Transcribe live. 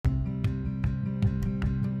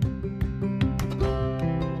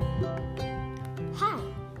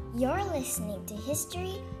listening to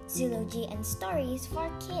History, Zoology, and Stories for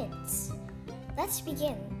Kids. Let's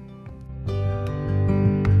begin.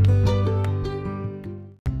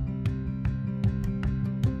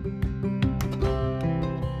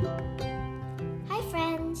 Hi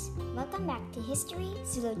friends! Welcome back to History,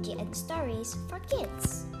 Zoology, and Stories for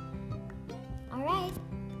Kids. Alright,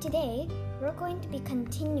 today we're going to be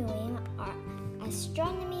continuing our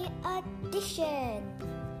astronomy edition.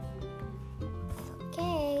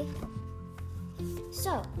 Okay,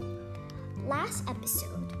 so last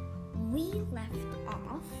episode we left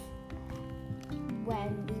off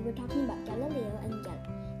when we were talking about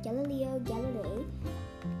Galileo Galilei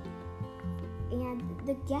and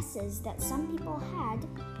the guesses that some people had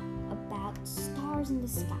about stars in the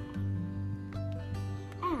sky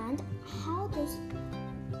and how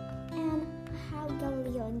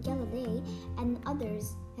Galileo and Galilei and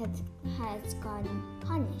others has gotten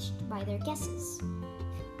punished by their guesses.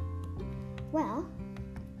 Well,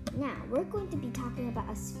 now we're going to be talking about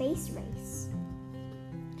a space race.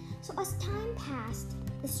 So as time passed,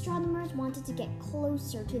 astronomers wanted to get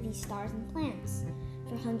closer to these stars and planets.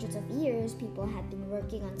 For hundreds of years, people had been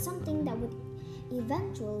working on something that would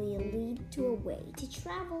eventually lead to a way to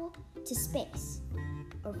travel to space,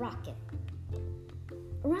 a rocket.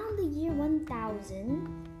 Around the year 1000,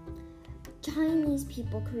 Chinese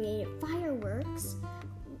people created fireworks,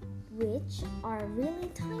 which are really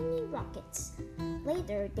tiny rockets.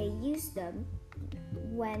 Later, they used them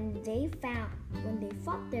when they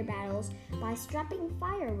fought their battles by strapping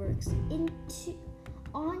fireworks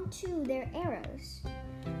onto their arrows.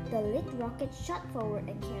 The lit rocket shot forward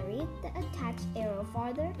and carried the attached arrow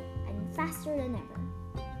farther and faster than ever.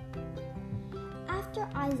 After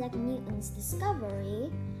Isaac Newton's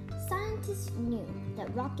discovery, scientists knew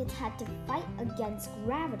that rockets had to fight against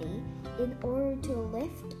gravity in order to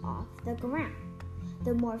lift off the ground.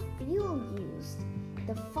 The more fuel used,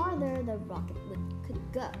 the farther the rocket could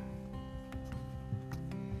go.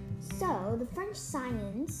 So, the French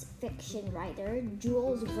science fiction writer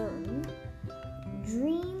Jules Verne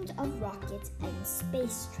dreamed of rockets and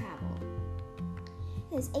space travel.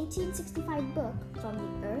 His 1865 book, From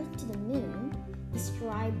the Earth to the Moon,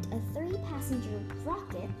 described a 3-passenger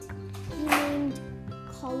rocket he named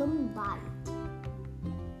Columbite.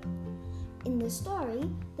 In the story,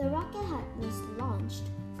 the rocket was launched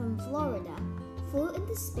from Florida, flew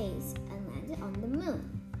into space, and landed on the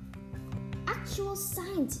moon. Actual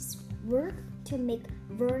scientists worked to make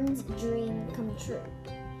Verne's dream come true.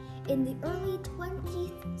 In the early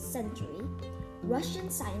 20th century, Russian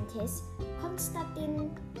scientist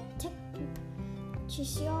Konstantin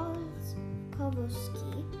Tsiolkovsky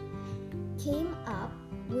came up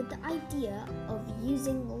with the idea of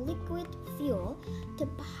using liquid fuel to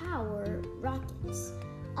power rockets.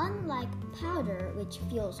 Unlike powder, which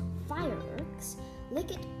fuels fireworks,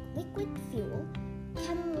 liquid fuel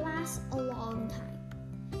can last a long time.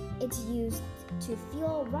 It's used to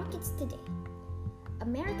fuel rockets today.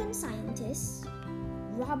 American scientist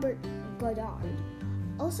Robert Goddard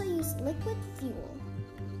also used liquid fuel.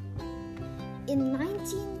 In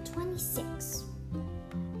 1926,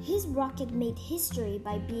 his rocket made history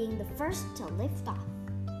by being the first to lift off.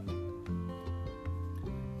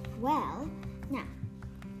 Well, now,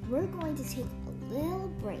 we're going to take a little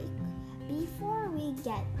break before we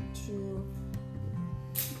get to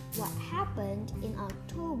what happened in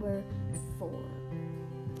October 4.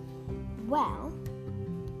 Well,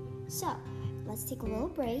 so let's take a little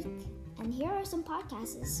break, and here are some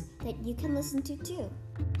podcasts that you can listen to too.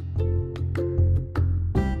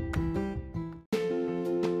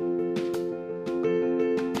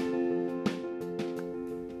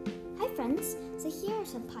 Hi friends, so here are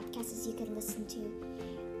some podcasts you can listen to.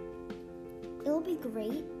 It'll be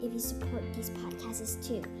great if you support these podcasts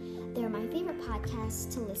too. They're my favorite podcasts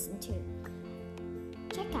to listen to.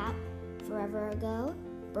 Check out Forever Ago,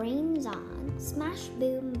 Brains On, Smash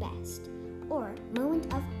Boom Best, or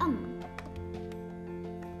Moment of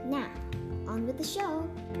Now, on with the show.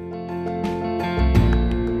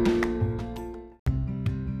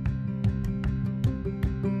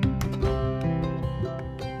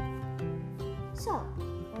 So,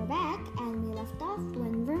 we're back and we left off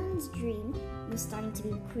when Verne's dream was starting to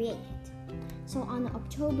be created. So on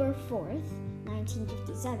October 4th,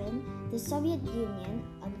 1957, the Soviet Union,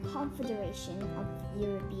 a confederation of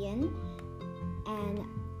European and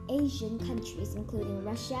Asian countries, including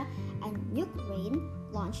Russia and Ukraine,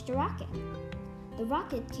 launched a rocket. The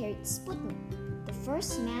rocket carried Sputnik, the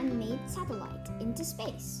first man-made satellite, into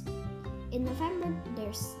space. In November,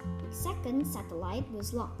 their second satellite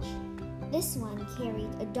was launched. This one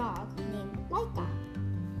carried a dog named Laika.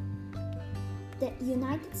 The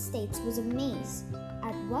United States was amazed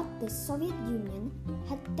at what the Soviet Union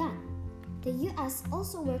had done. The US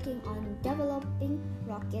also working on developing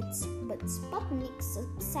rockets, but Sputnik's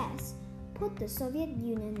success put the Soviet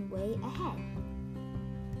Union way ahead.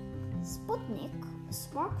 Sputnik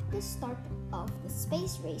sparked the start of the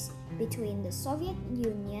space race between the Soviet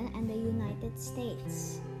Union and the United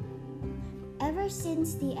States. Ever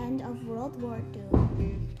since the end of World War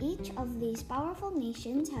II, each of these powerful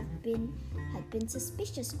nations had been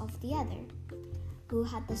suspicious of the other. Who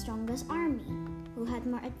had the strongest army? Who had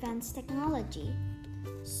more advanced technology?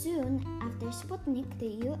 Soon after Sputnik,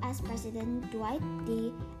 the US President Dwight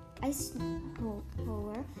D.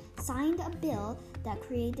 Eisenhower signed a bill that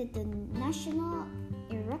created the National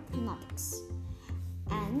Aeronautics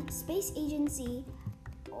and Space Agency,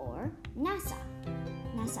 or NASA.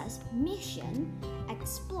 NASA's mission: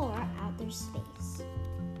 explore outer space.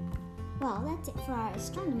 Well, that's it for our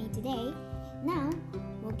astronomy today. Now,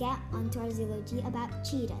 we'll get onto our zoology about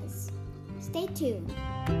cheetahs. Stay tuned.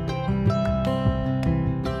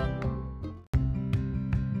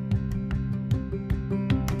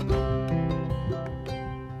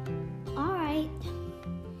 Alright,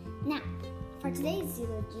 now, for today's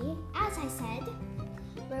zoology, as I said,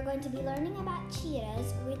 we're going to be learning about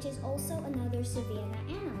cheetahs, which is also another savanna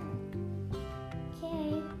animal.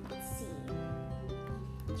 Okay, let's see.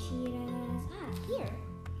 Cheetahs, here.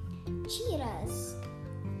 Cheetahs.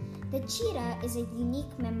 The cheetah is a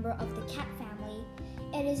unique member of the cat family.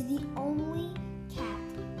 It is the only cat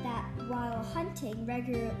that, while hunting,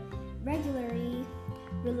 regularly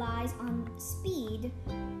relies on speed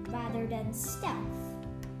rather than stealth.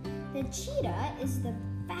 The cheetah is the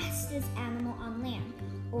fastest animal on land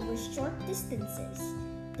over short distances.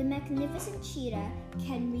 The magnificent cheetah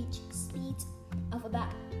can reach speeds of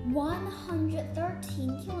about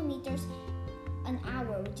 113 kilometers an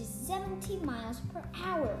hour, which is 70 miles per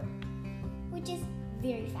hour, which is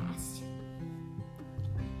very fast.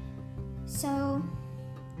 So,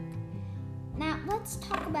 now let's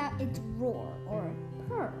talk about its roar or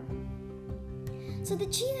purr. So the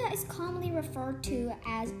cheetah is commonly referred to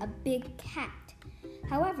as a big cat.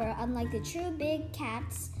 However, unlike the true big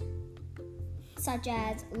cats, such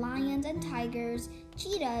as lions and tigers,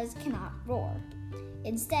 cheetahs cannot roar.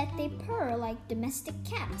 Instead, they purr like domestic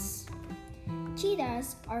cats.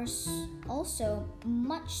 Cheetahs are also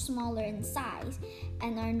much smaller in size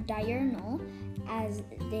and are diurnal, as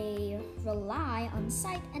they rely on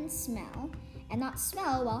sight and smell, and not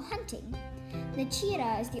smell while hunting. The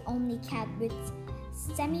cheetah is the only cat with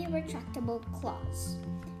semi-retractable claws,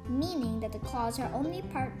 meaning that the claws are only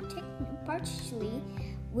partially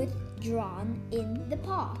withdrawn in the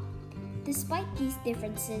paw. Despite these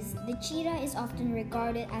differences, the cheetah is often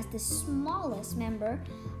regarded as the smallest member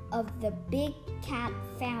of the big cat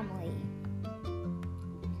family.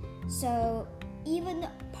 So,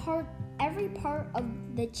 every part of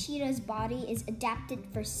the cheetah's body is adapted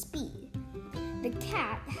for speed. The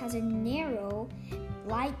cat has a narrow,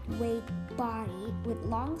 lightweight body with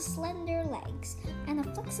long, slender legs and a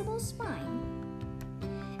flexible spine.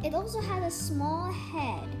 It also has a small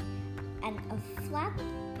head and a flat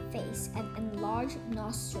face and enlarged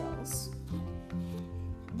nostrils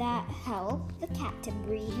that help the cat to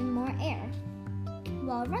breathe in more air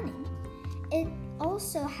while running. It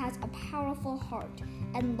also has a powerful heart,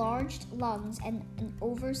 enlarged lungs, and an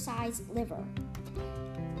oversized liver.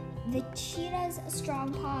 The cheetah's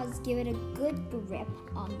strong paws give it a good grip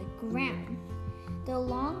on the ground. The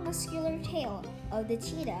long, muscular tail of the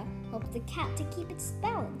cheetah helps the cat to keep its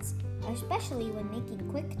balance, especially when making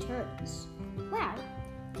quick turns. Wow!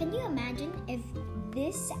 Can you imagine if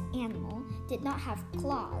this animal did not have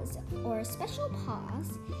claws or special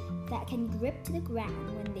paws that can grip to the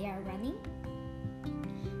ground when they are running?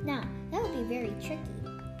 Now, that would be very tricky.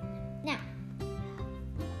 Now,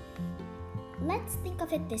 let's think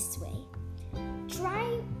of it this way.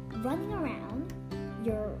 Try running around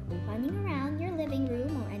your living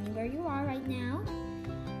room or anywhere you are right now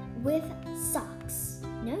with socks,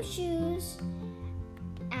 no shoes,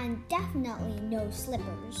 and definitely no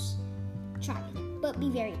slippers. Try it, but be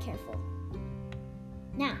very careful.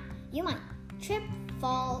 Now, you might trip,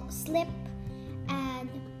 fall, slip, and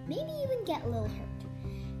maybe even get a little hurt.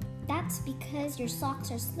 That's because your socks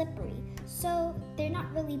are slippery, so they're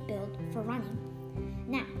not really built for running.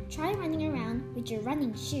 Now, try running around with your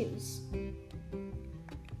running shoes.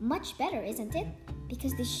 Much better, isn't it?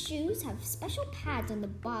 Because the shoes have special pads on the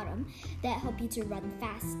bottom that help you to run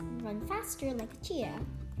faster like a cheetah.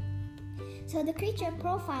 So the creature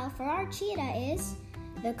profile for our cheetah is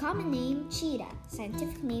the common name cheetah,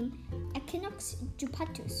 scientific name Echinus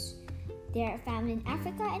jubatus. They are found in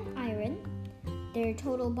Africa and Iran. Their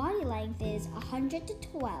total body length is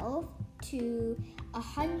 112 to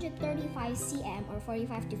 135 cm or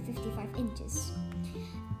 45 to 55 inches.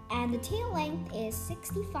 And the tail length is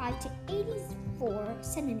 65 to 84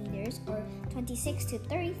 centimeters or 26 to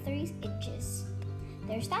 33 inches.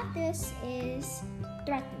 Their status is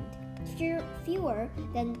threatened. Fewer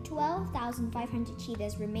than 12,500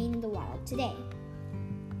 cheetahs remain in the wild today.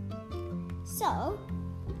 So,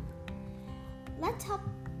 let's help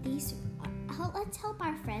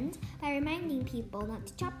our friends by reminding people not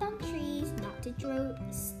to chop down trees, not to throw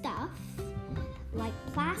stuff like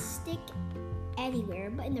plastic anywhere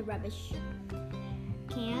but in the rubbish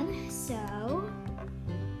can. So,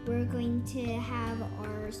 we're going to have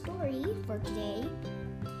our story for today.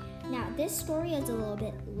 Now, this story is a little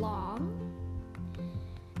bit long,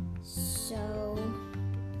 so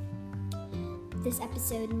this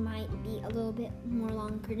episode might be a little bit more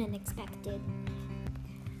longer than expected.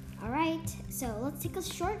 Alright, so let's take a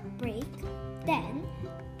short break. Then,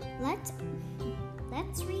 let's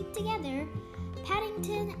read together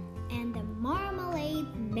Paddington and the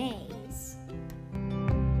Marmalade Maze.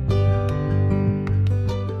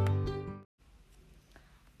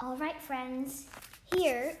 Alright, friends.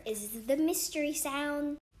 Here is the mystery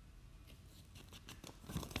sound.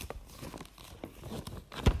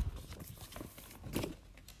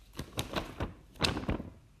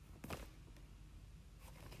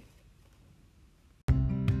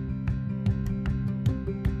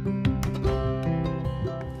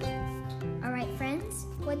 Alright, friends,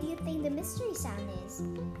 what do you think the mystery sound is?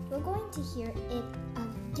 We're going to hear it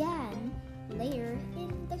again later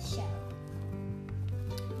in the show.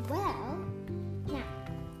 Well,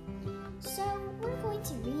 we're going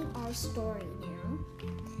to read our story now.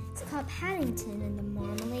 It's called Paddington and the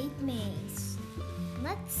Marmalade Maze.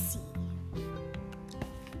 Let's see.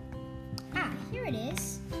 Here it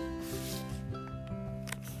is.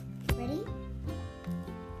 Ready?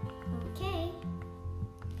 Okay.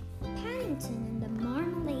 Paddington and the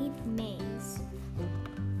Marmalade Maze.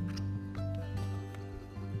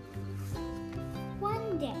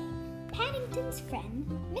 One day, Paddington's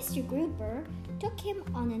friend, Mr. Grouper, took him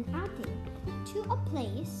on an outing to a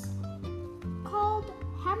place called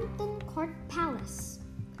Hampton Court Palace.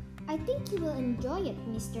 "I think you will enjoy it,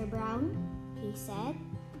 Mr. Brown," he said.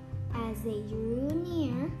 As they drew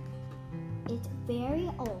near, it's very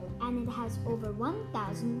old and it has over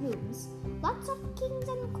 1,000 rooms. Lots of kings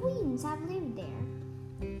and queens have lived there.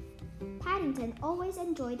 Paddington always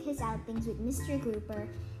enjoyed his outings with Mr. Grouper,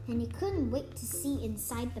 and he couldn't wait to see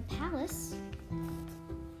inside the palace.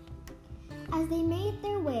 As they made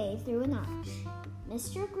their way through an arch,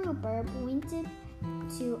 Mr. Grouper pointed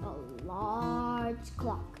to a large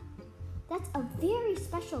clock. "That's a very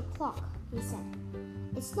special clock," he said.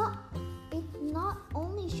 It not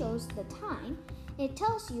only shows the time, it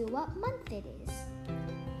tells you what month it is."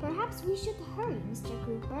 "Perhaps we should hurry, Mr.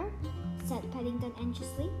 Grouper," said Paddington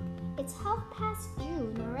anxiously. "It's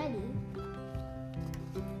June already."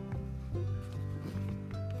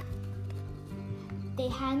 They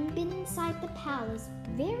hadn't been inside the palace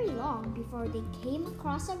very long before they came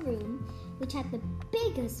across a room which had the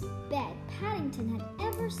biggest bed Paddington had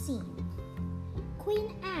ever seen.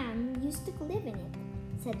 "Queen Anne used to live in it,"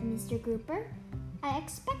 said Mr. Grouper. "I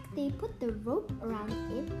expect they put the rope around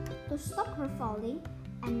it to stop her falling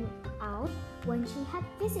and out when she had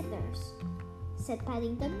visitors," said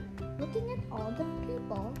Paddington, looking at all the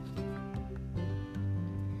people.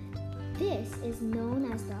 "This is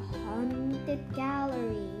known as the Haunted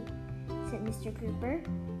Gallery," said Mr. Grouper.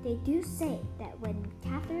 "They do say that when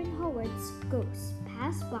Catherine Howard's ghost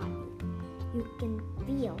pass by, you can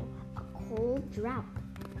feel a cold draught."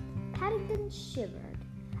 Paddington shivered.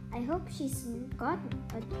 "I hope she's got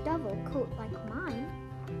a double coat like mine."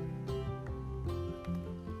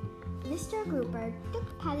 Mr. Grouper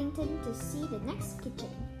took Paddington to see the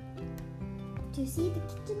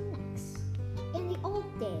kitchen next. "In the old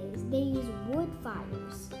days, they used wood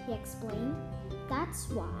fires," he explained. "That's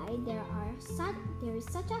why there is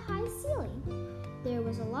such a high ceiling. There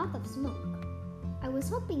was a lot of smoke. I was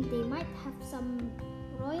hoping they might have some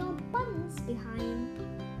royal buns behind,"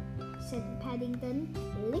 said Paddington,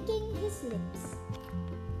 licking his lips.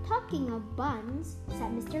 "Talking of buns,"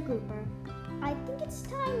 said Mr. Grouper, "I think it's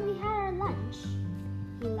time we had our lunch."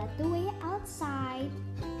 He led the way outside,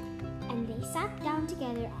 and they sat down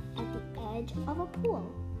together at the edge of a pool.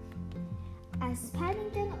 As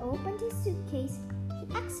Paddington opened his suitcase, he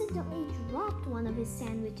accidentally dropped one of his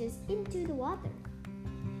sandwiches into the water.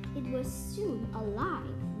 It was soon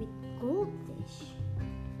alive with goldfish.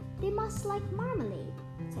 "They must like marmalade,"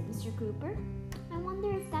 said Mr. Grouper. "I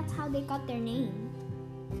wonder if that's how they got their name."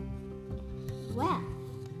 Well,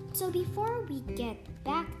 so before we get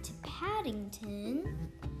back to Paddington,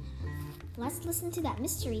 let's listen to that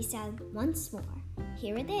mystery sound once more.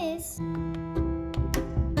 Here it is.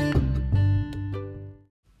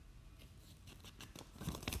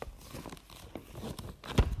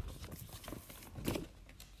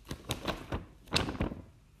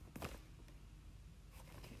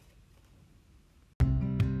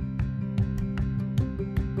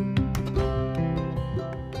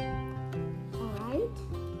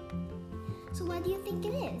 So what do you think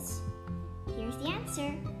it is? Here's the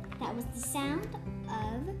answer. That was the sound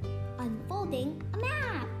of unfolding a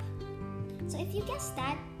map. So if you guessed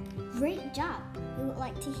that, great job. We would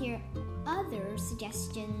like to hear other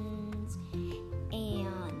suggestions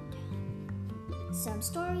and some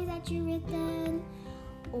stories that you've written,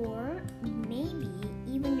 or maybe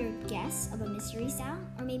even your guess of a mystery sound,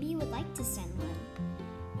 or maybe you would like to send one.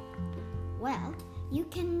 Well, you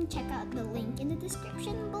can check out the link in the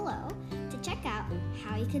description below to check out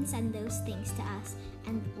how you can send those things to us,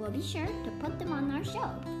 and we'll be sure to put them on our show.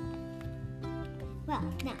 Well,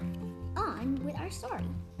 now, on with our story.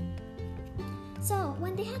 So,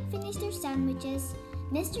 when they had finished their sandwiches,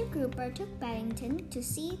 Mr. Cooper took Paddington to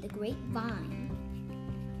see the grapevine.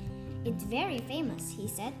 It's very famous, he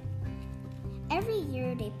said. Every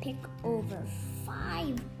year they pick over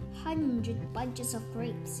 500 bunches of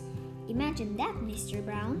grapes. Imagine that, Mr.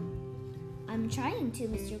 Brown. I'm trying to,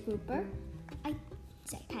 Mr. Cooper,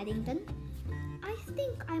 said Paddington. I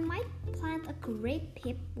think I might plant a grape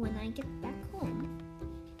pip when I get back home.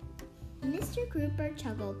 Mr. Cooper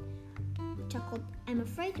chuckled. I'm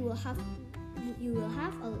afraid you will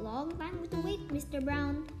have a long time to wait, Mr.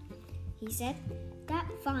 Brown, he said. That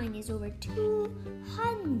vine is over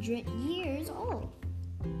 200 years old.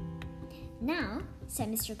 Now, said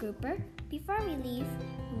Mr. Cooper, before we leave,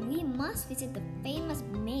 we must visit the famous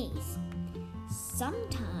maze.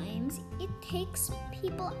 Sometimes it takes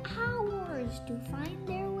people hours to find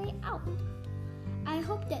their way out. I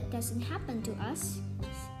hope that doesn't happen to us,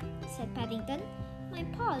 said Paddington. My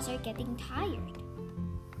paws are getting tired.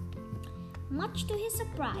 Much to his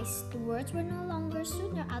surprise, the words were no longer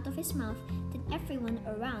sooner out of his mouth than everyone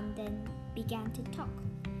around them began to talk.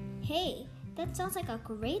 Hey, that sounds like a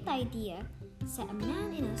great idea, said a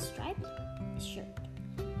man in a striped shirt.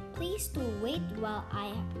 Please do wait while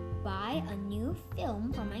I buy a new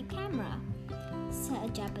film for my camera, said a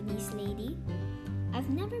Japanese lady. I've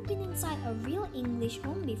never been inside a real English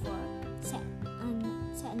home before, said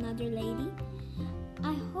another lady.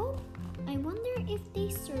 I wonder if they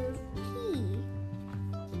serve tea.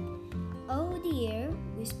 Oh dear,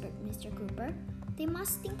 whispered Mr. Cooper. They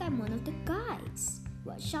must think I'm one of the guides.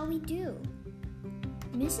 What shall we do?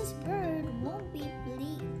 Mrs. Bird won't be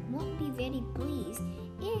very pleased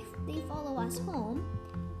if they follow us home,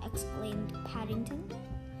 exclaimed Paddington.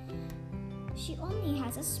 She only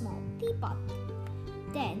has a small teapot.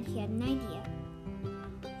 Then he had an idea.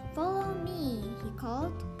 Follow me, he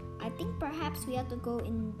called. I think perhaps we ought to go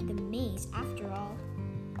in the maze after all.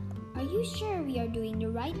 Are you sure we are doing the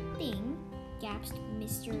right thing? Gasped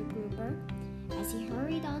Mr. Cooper as he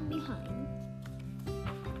hurried on behind.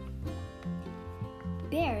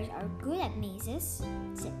 Bears are good at mazes,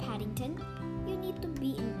 said Paddington. You need to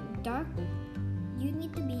be in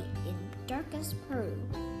darkest Peru.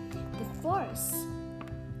 The forests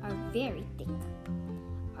are very thick.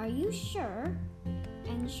 Are you sure?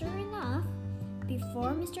 And sure enough,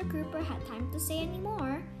 before Mr. Cooper had time to say any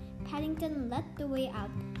more, Paddington led the way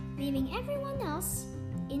out, leaving everyone else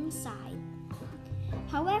inside.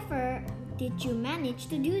 However, did you manage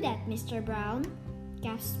to do that, Mr. Brown?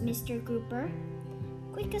 Gasped Mr. Cooper.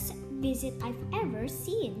 Quickest visit I've ever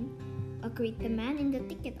seen, agreed the man in the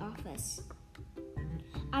ticket office.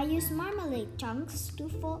 I used marmalade chunks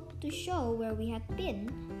to show where we had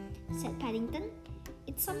been, said Paddington.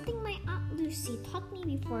 It's something my Aunt Lucy taught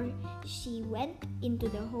me before she went into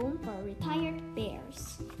the home for retired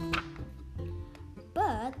bears.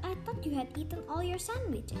 But I thought you had eaten all your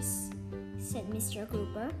sandwiches, said Mr.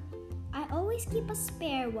 Cooper. I always keep a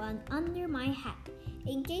spare one under my hat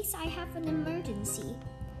in case I have an emergency,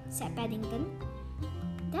 said Paddington.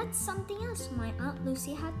 That's something else my Aunt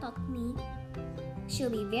Lucy had taught me. She'll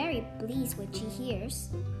be very pleased when she hears.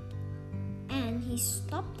 And he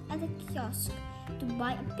stopped at a kiosk to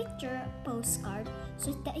buy a picture postcard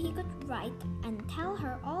so that he could write and tell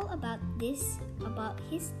her all about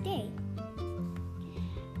his day.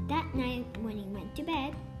 That night when he went to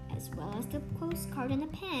bed, as well as the postcard and a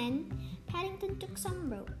pen, Paddington took some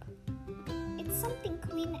rope. It's something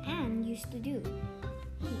Queen Anne used to do,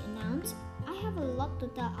 he announced. I have a lot to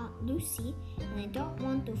tell Aunt Lucy, and I don't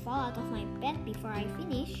want to fall out of my bed before I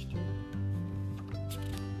finished.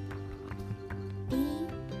 The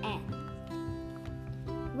end.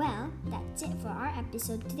 Well, that's it for our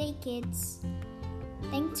episode today, kids.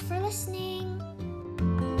 Thanks for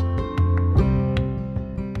listening.